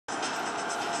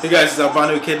Hey guys, it's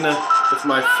Albano Echidna with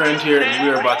my friend here, and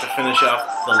we are about to finish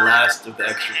off the last of the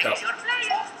extra cup.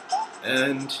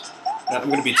 And I'm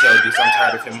going to be tailed because I'm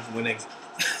tired of him winning.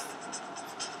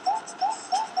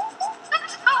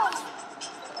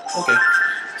 Okay,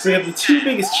 so we have the two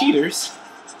biggest cheaters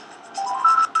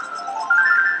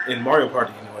in Mario Kart,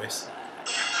 anyways.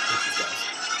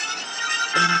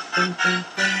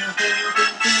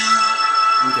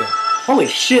 Okay. Holy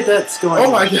shit, that's going on.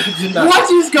 Oh my god,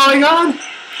 what is going on?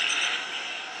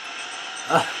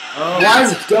 Why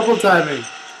is it double timing?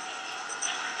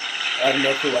 I have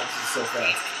no clue why this is so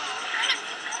fast.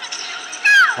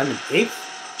 I'm an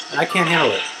 8th? I can't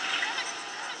handle it.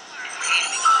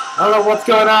 I don't know what's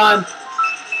going on.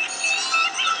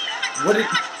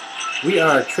 We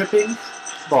are tripping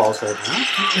balls right now.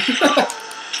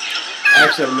 I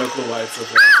actually have no clue why it's so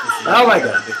fast. Oh my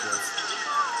god. Ridiculous.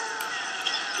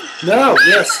 No,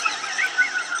 yes.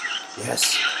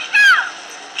 Yes.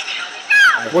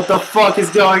 What the fuck is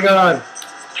going on?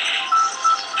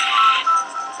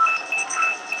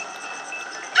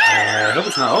 I hope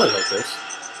it's not always like this.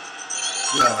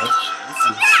 No, this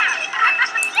is...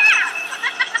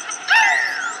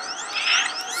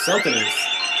 Something's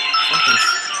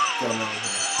going on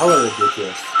here. How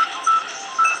ridiculous.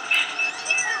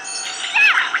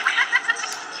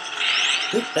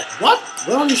 What?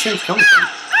 Where are these things coming from?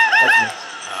 That's me.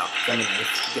 Coming in,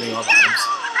 getting all the items.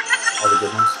 All the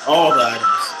good ones? All the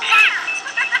items.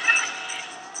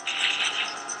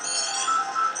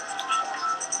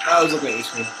 I was looking at your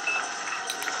screen.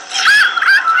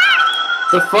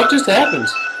 The fuck just happened?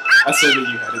 I said that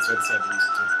you had it, so I decided to use it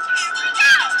too.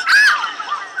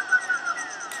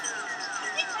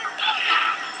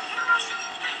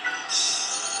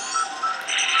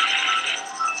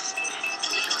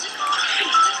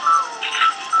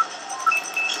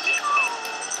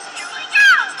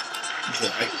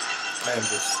 Okay, I am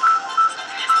just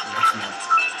messing up.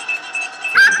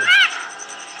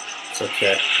 It's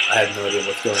okay. I have no idea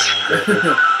what's going on.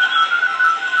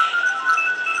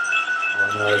 All I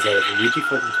know is that if Luigi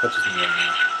fucking touches me right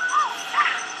now.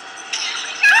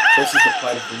 This is the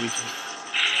plight of Luigi.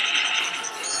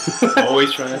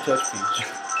 Always trying to touch Peach.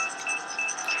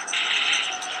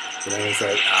 And then it's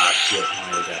like, ah shit,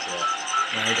 Mario got that.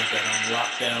 Mario got that on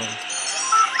lockdown.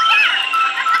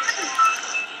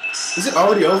 Is it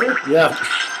already over? Yeah.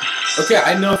 Okay,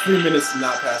 I know 3 minutes did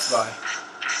not pass by.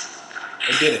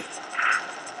 I did it.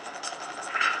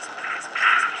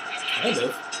 Kind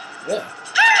of. Yeah.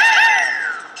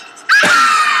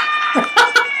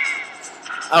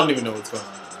 I don't even know what's going on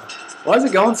right now. Why is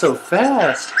it going so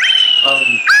fast?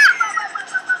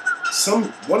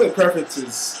 One of the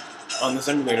preferences on this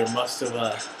emulator must have,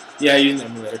 yeah, using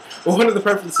an emulator. Well, one of the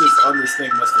preferences on this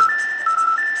thing must have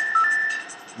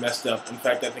messed up. In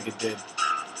fact, I think it did.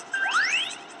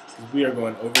 Because we are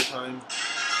going overtime.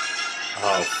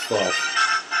 Oh fuck.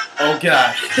 Oh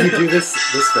god. Can you do this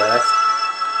fast?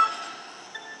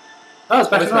 Oh, it's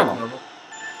back to normal.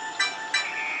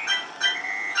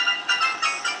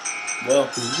 Well.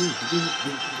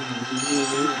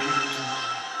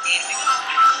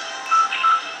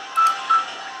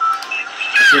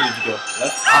 Where did you go?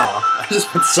 Left? Oh, I just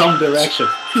went some direction.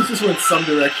 You just went some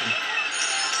direction.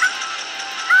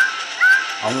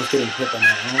 Almost getting hit on my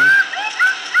own.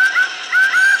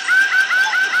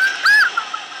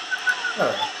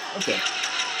 Alright, okay.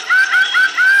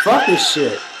 Fuck this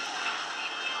shit.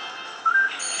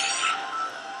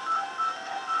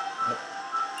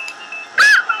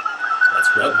 That's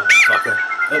right, motherfucker.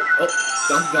 Oh,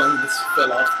 Donkey Kong just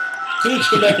fell off. Peach,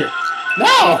 go back here.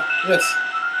 No! Yes.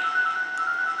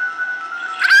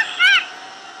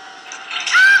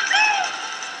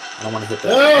 I don't want to hit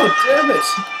that. Oh, damn it!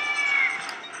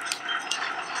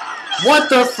 What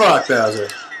the fuck, Bowser?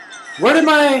 Where did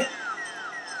my...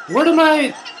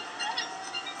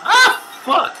 Ah,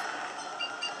 fuck!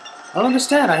 I don't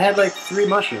understand. I had like 3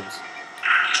 mushrooms.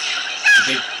 You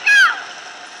think...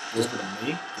 Was it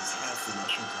me? Because I have 3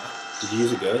 mushrooms now. Did you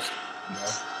use a ghost? No.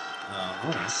 I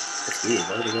don't know. That's weird. Why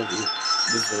would they go to you?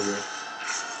 This is very weird.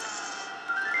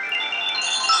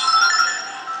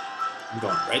 I'm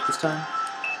going right this time?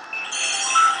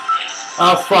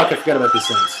 Oh fuck, I forgot about these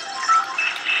things.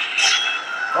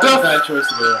 Oh, bad choice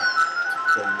to go right.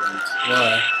 To go right.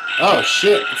 Why? Oh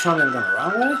shit, it's telling me I'm going the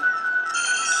wrong way?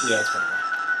 Yeah, it's fine.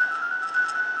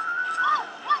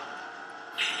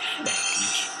 Come on,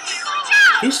 Peach.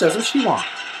 Peach does what she wants.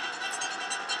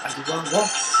 I do what I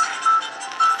want.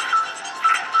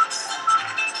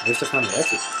 At least I found the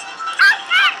exit.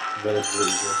 Relatively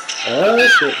easy. Oh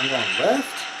shit, I'm going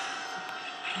left.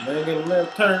 Make a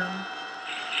left turn. I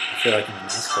feel like I'm in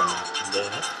NASCAR now.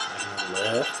 Left,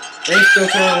 left. Are you still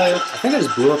trying to lay it? I think I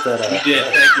just blew up that. You did.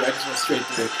 Thank you. I just went straight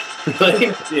through it. Really?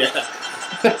 Yeah.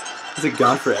 Is it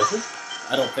gone forever?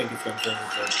 I don't think it's gonna finish it.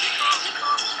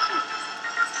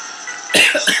 I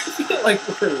feel like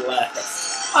we're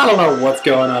last. I don't know what's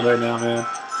going on right now, man.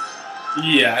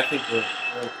 Yeah, I think we're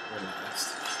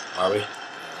last. Are we?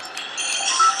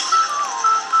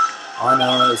 All I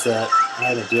know is that I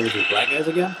had to deal with these black guys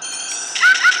again.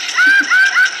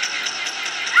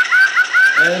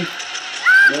 And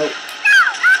nope.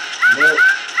 Nope.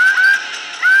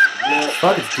 Nope.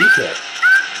 Fuck, it's DK.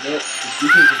 Nope. Did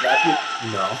DK just wrap you?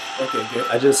 No. Okay, good.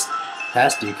 I just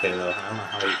passed DK though. I don't know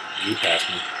how you passed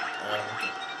me. Okay.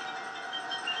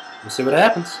 We'll see what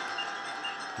happens.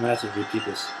 I'm gonna have to repeat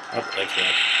this. Oh, thanks,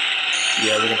 Dad.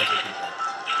 Yeah, we're gonna have to repeat that.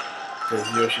 Because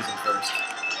Yoshi's in first.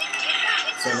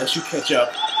 So unless you catch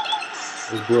up.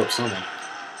 Just blew up someone.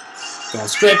 Going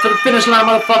straight for the finish line,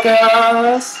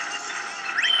 motherfuckers!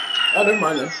 Oh, never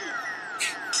mind then.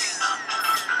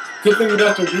 Good thing we don't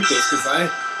have to repeat this, because I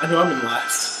know I'm in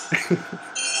last.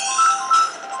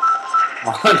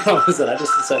 All I know is that I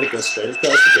just decided to go straight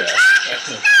across the grass.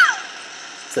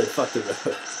 Said, fuck the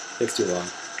road. Takes too long.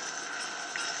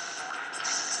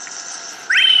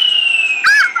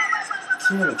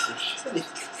 Damn it, so shitty.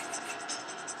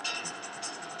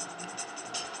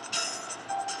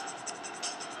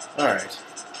 Alright.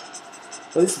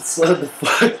 At least it slowed the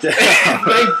fuck down.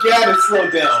 Thank God it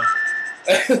slowed down.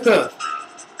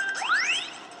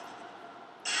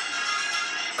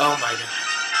 Oh my god.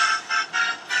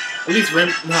 At least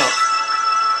no.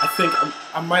 I think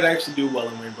I might actually do well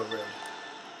in Rainbow Road.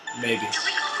 Maybe.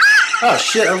 Oh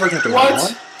shit, I'm looking at the What? wrong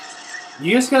one.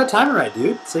 You just gotta time it right,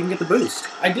 dude, so you can get the boost.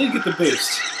 I did get the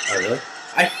boost. Oh really?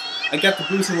 I got the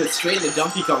boost and went straight into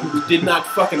Donkey Kong, who did not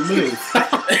fucking move.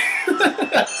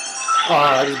 Oh,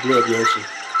 I just blew up Yoshi.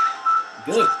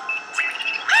 Good.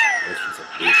 Yoshi's a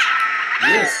bitch.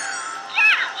 Yes.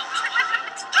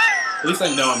 At least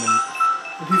I know I'm in.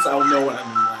 At least I'll know when I'm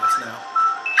in last now.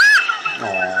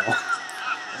 Aww.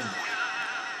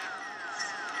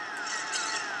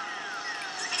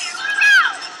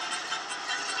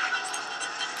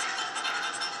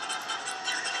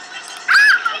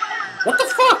 What the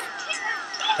fuck?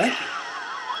 Thank you.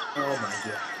 Oh my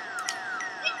god.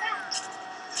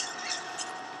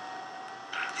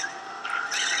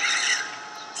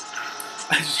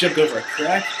 I just jumped over a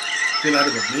crack. Did not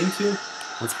even mean to.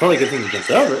 It's probably a good thing you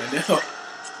jumped over it. I know.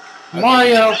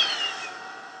 Mario!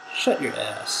 Shut your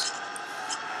ass.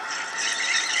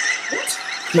 What?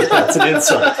 Yeah, that's an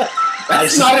insult.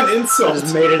 That's not an insult. I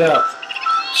just made it up.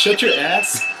 Shut your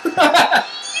ass.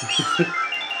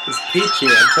 It's Peachy.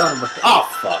 I'm telling him. Oh,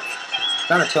 fuck. I'm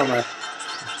trying to tell my.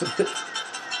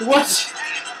 What?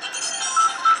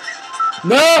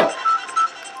 No!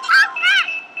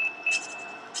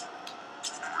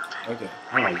 Okay.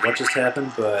 I don't know what just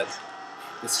happened, but.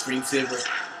 The screensaver,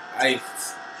 I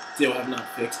still have not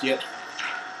fixed yet.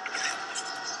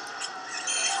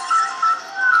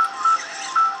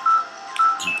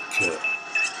 DK.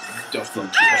 Don't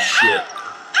think Shit.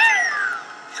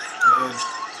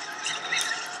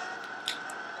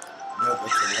 Nope,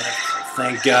 that's the left.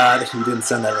 Thank God you didn't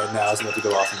send that right now. I was about to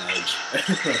go off an edge.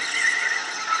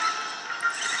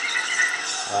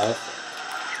 Oh.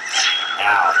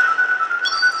 Ow.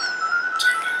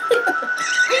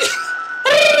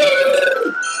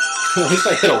 At least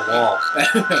I hit a wall.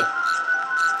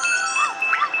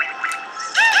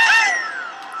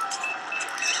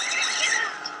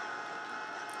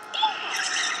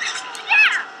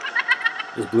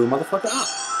 Just blew a motherfucker up.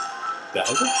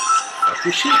 Bowser? Fuck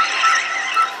your shit.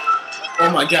 Oh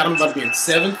my god, I'm about to be in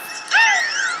 7th.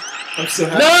 I'm so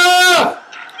happy. No!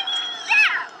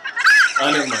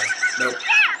 Oh, never mind. Nope.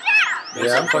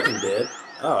 Yeah, I'm fucking dead.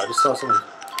 Oh, I just saw someone.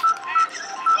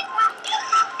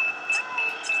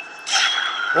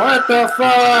 What the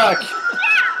fuck?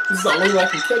 This is the only way I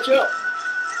can catch up.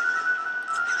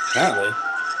 Apparently.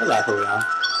 What lap are we on?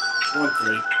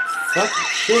 1-3. Fucking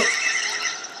shit.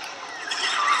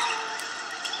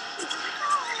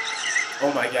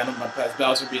 Oh my god, I'm about to pass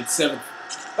Bowser being 7th.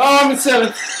 Oh, I'm in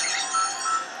 7th.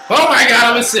 Oh my god,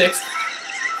 I'm in 6th.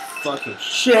 Fucking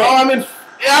shit. Oh, I'm in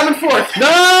 4th.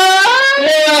 No!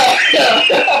 Yeah!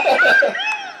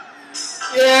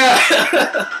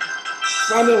 Yeah!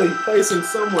 Finally placing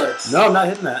somewhere. No, I'm not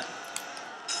hitting that.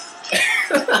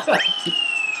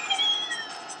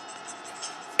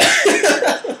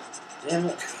 Damn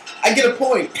it. I get a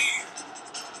point.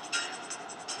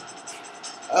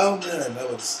 Oh man, that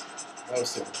was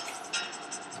terrible.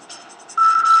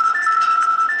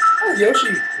 How is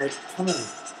Yoshi, like, coming? I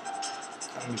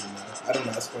don't even know. I don't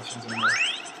ask questions anymore.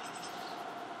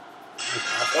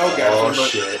 Like, Oh god. Oh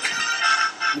shit.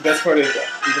 The best part is,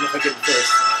 even if I get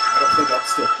first, I don't think I'll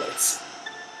still place.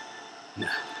 No.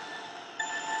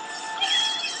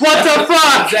 What the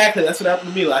fuck? Exactly, that's what happened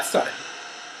to me last time.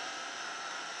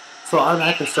 So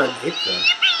automatically starting 8th then.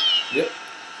 Yep.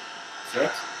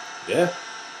 Correct? Yeah.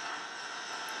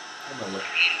 I remember.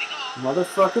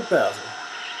 Motherfucker Bowser.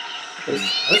 I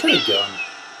just had a gun.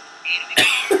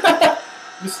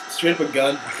 Just straight up a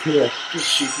gun. Yeah. Just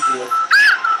shoot people with.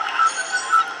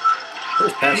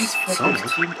 There's past someone.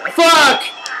 Fuck!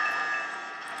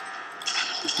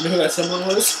 You know who that someone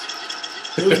was?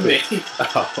 It was me.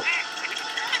 Oh.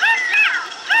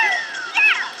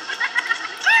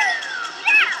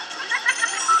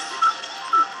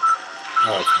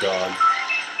 Oh, it's dog.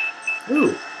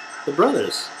 Ooh, the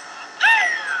brothers.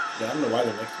 Yeah, I don't know why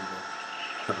they're next to me.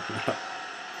 Oh, no.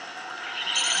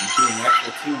 I'm doing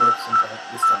actual teamwork sometime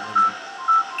this time.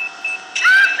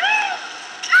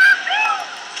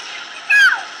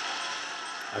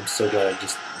 I'm so glad I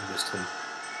just missed him.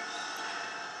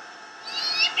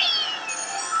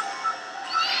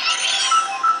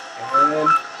 And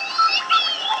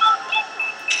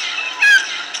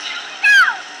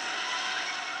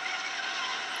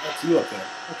that's you up there.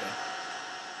 Okay.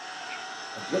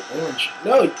 Look, orange.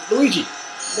 No, Luigi.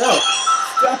 No.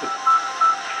 Stop it.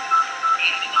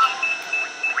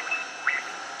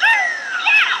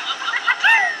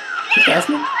 You passed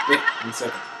me? Yeah, in a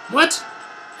second. What?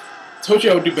 Told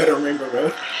you I would do better on Rainbow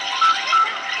Road.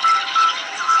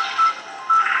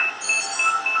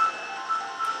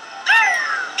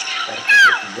 Gotta pick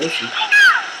up the Yoshi.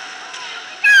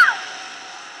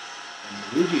 And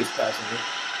Luigi is passing me.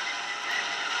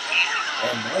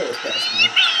 And Mario is passing me.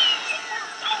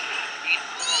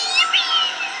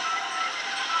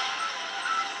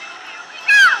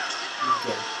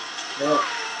 Okay. No,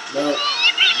 no,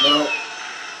 no.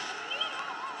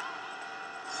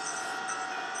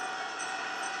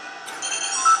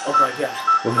 Oh my god.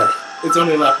 What? It's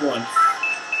only lap 1.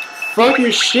 Fuck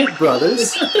your shit,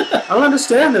 brothers. I don't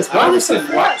understand this. Why are they so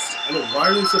fast? I know, why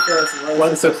are you so fast? And Why are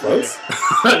they so close?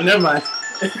 Never mind.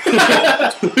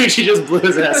 Luigi just blew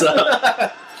his ass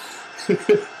up.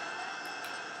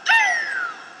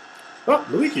 Oh,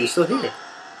 Luigi, you're still here.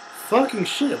 Fucking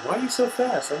shit, why are you so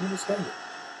fast? I don't understand it.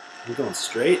 You're going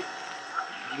straight?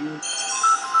 Yeah.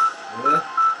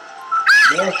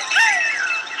 No.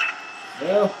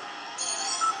 No.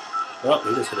 Oh,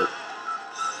 we just hit it.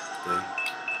 Dang.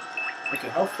 Okay,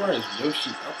 how far is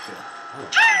Yoshi up there? Oh,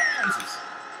 Jesus.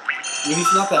 I mean,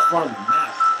 he's not that far on the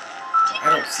map. I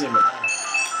don't see him at all.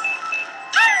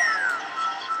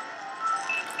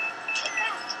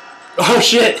 oh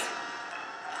shit!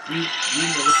 You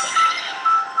motherfucker.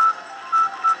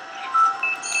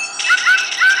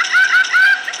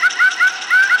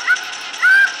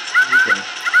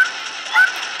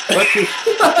 What?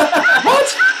 What?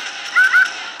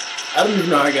 I don't even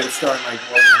know how I got to start in, like,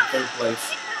 what, in 3rd place.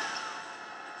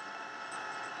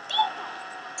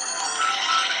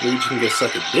 Luigi can go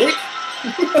suck a dick?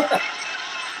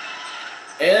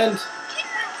 And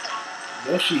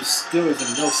Yoshi still is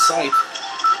in no sight.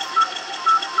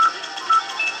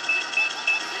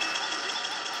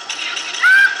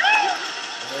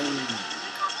 And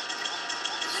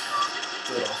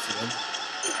still don't see him.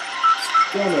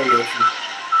 Still no Yoshi.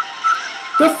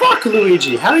 The fuck,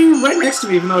 Luigi? How are you right next to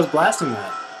me even though I was blasting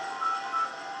that?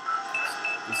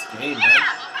 This game, man.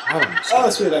 I don't understand. Oh,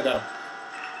 sweet, I got him.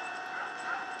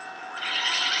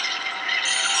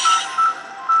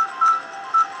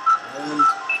 And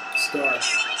star.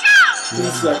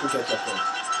 Please see if I can catch up there.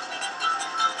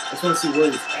 I just want to see where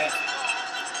he's at.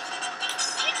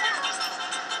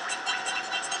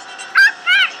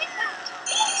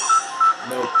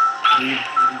 Nope. He's in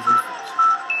first.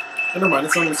 Oh, never mind,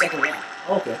 it's only the 2nd round.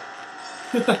 Oh, okay.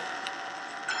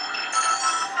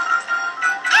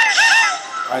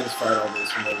 I just fired all this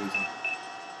for no reason.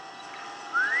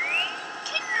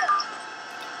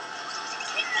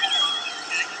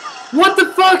 What the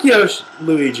fuck, Yoshi?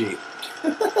 Luigi?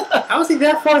 How is he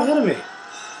that far ahead of me?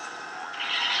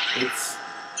 It's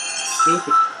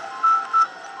stupid.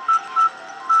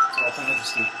 It's all kinds of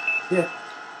stupid. Yeah.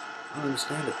 I don't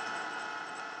understand it.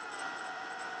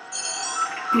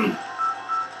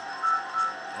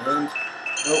 And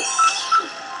nope.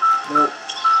 Nope.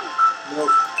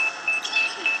 Nope.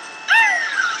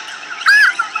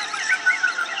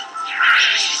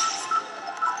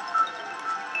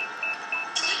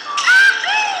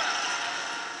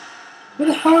 Where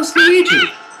the hell is Luigi?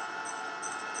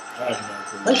 I have no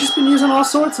clue. I've just been using all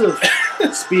sorts of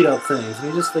speed up things,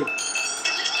 and he just like.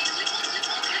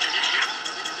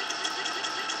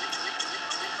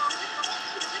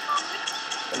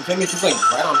 The thing is, he's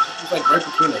like right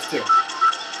between us too.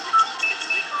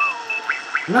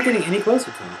 I'm not getting any closer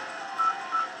to him.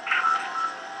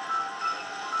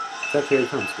 Back here he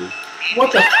comes, dude.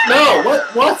 What the? No!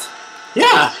 What?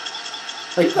 Yeah!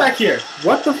 Like, back here.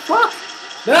 What the fuck?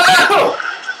 No!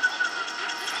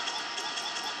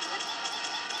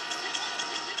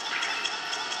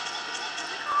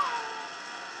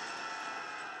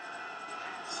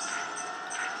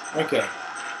 Okay.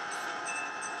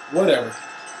 Whatever.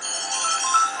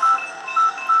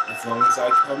 As long as I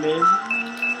come in.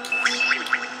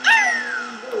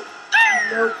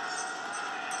 Nope.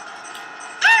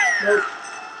 Nope.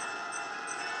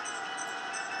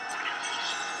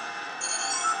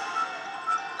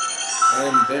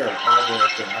 And there, all the way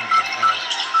up there. I don't know how.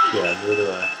 Yeah, neither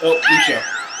do I. Oh, blue shell.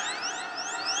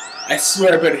 I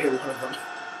swear I better hit one of them.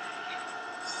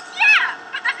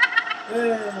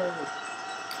 Yeah!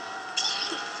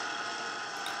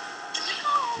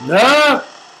 No!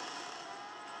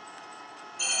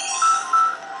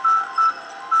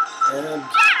 And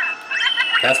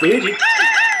That's Luigi. did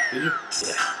you?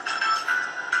 Yeah.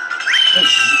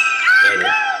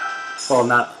 Later. Well,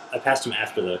 not. I passed him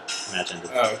after the match ended.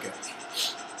 Oh, okay.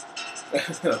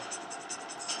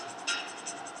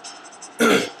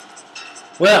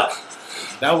 Well,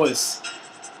 That was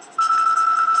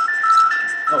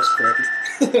crappy.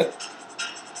 Let's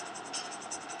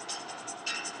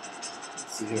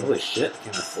see here. holy shit!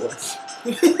 Can't afford.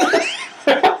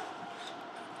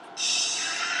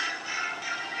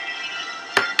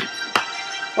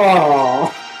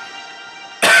 Oh.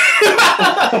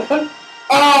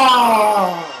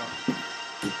 Oh!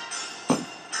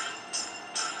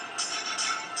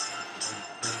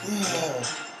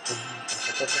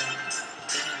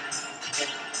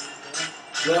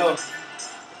 Well,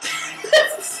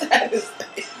 that's the saddest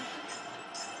thing.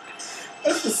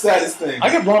 That's the saddest thing.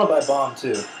 I got blown up by a bomb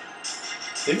too.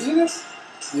 Did you see this?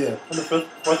 Yeah, From the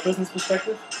fourth person's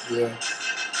perspective? yeah.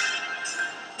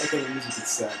 I thought the music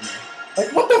gets sad now.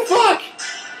 Like, what the fuck?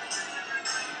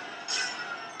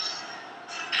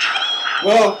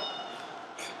 Well,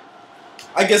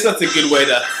 I guess that's a good way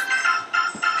to...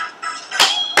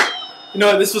 You know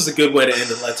what, this was a good way to end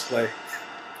a Let's Play.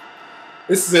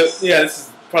 This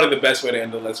is probably the best way to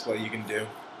end a Let's Play you can do.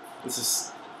 This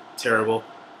is terrible.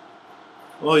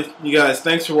 Well, you guys,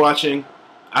 thanks for watching.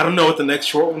 I don't know what the next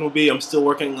short one will be. I'm still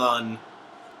working on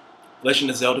Legend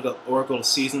of Zelda Oracle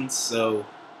Seasons, so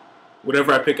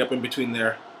whatever I pick up in between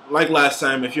there. Like last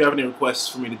time, if you have any requests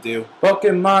for me to do.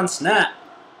 Pokemon Snap.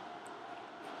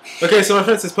 Okay, so my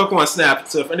friend says Pokemon Snap.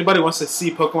 So if anybody wants to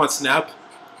see Pokemon Snap,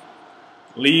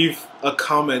 leave a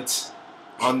comment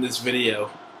on this video.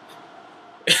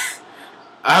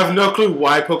 I have no clue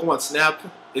why Pokemon Snap.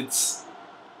 It's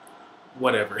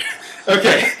whatever.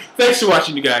 Okay, thanks for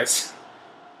watching, you guys.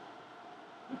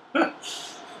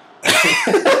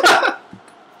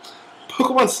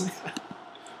 Pokemon Snap.